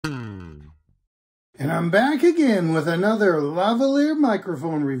And I'm back again with another lavalier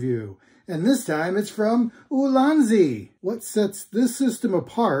microphone review. And this time it's from ULANZI. What sets this system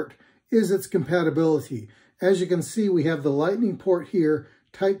apart is its compatibility. As you can see, we have the lightning port here,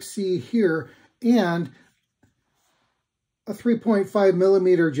 Type-C here, and a 3.5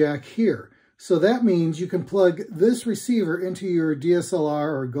 millimeter jack here. So that means you can plug this receiver into your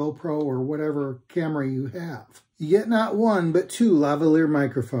DSLR or GoPro or whatever camera you have. You get not one, but two lavalier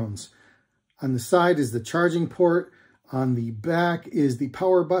microphones. On the side is the charging port, on the back is the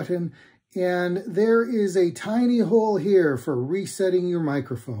power button, and there is a tiny hole here for resetting your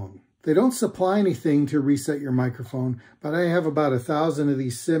microphone. They don't supply anything to reset your microphone, but I have about 1,000 of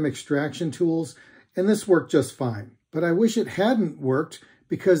these SIM extraction tools, and this worked just fine. But I wish it hadn't worked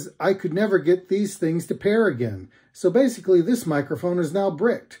because I could never get these things to pair again. So basically this microphone is now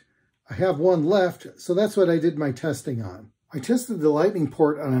bricked. I have one left, so that's what I did my testing on. I tested the lightning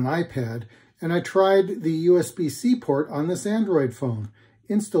port on an iPad, and I tried the USB-C port on this Android phone.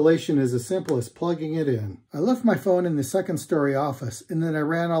 Installation is as simple as plugging it in. I left my phone in the second-story office, and then I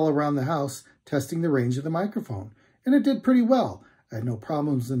ran all around the house testing the range of the microphone. And it did pretty well. I had no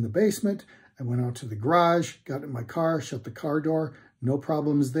problems in the basement. I went out to the garage, got in my car, shut the car door, no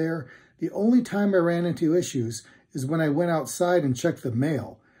problems there. The only time I ran into issues is when I went outside and checked the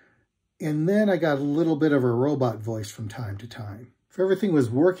mail. And then I got a little bit of a robot voice from time to time. If everything was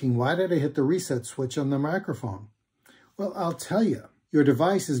working, why did I hit the reset switch on the microphone? Well, I'll tell you. Your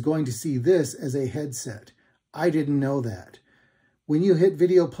device is going to see this as a headset. I didn't know that. When you hit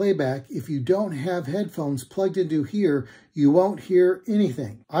video playback, if you don't have headphones plugged into here, you won't hear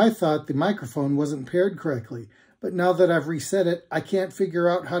anything. I thought the microphone wasn't paired correctly, but now that I've reset it, I can't figure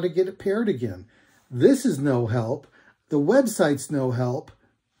out how to get it paired again. This is no help. The website's no help.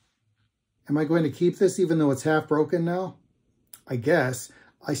 Am I going to keep this even though it's half broken now? I guess.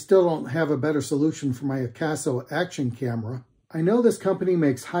 I still don't have a better solution for my Acaso action camera. I know this company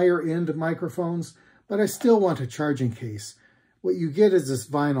makes higher-end microphones, but I still want a charging case. What you get is this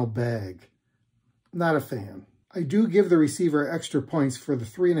vinyl bag. Not a fan. I do give the receiver extra points for the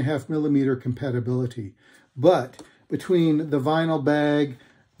 3.5 millimeter compatibility, but between the vinyl bag,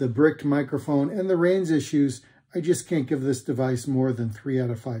 the bricked microphone, and the range issues, I just can't give this device more than 3 out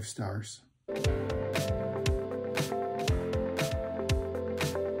of 5 stars.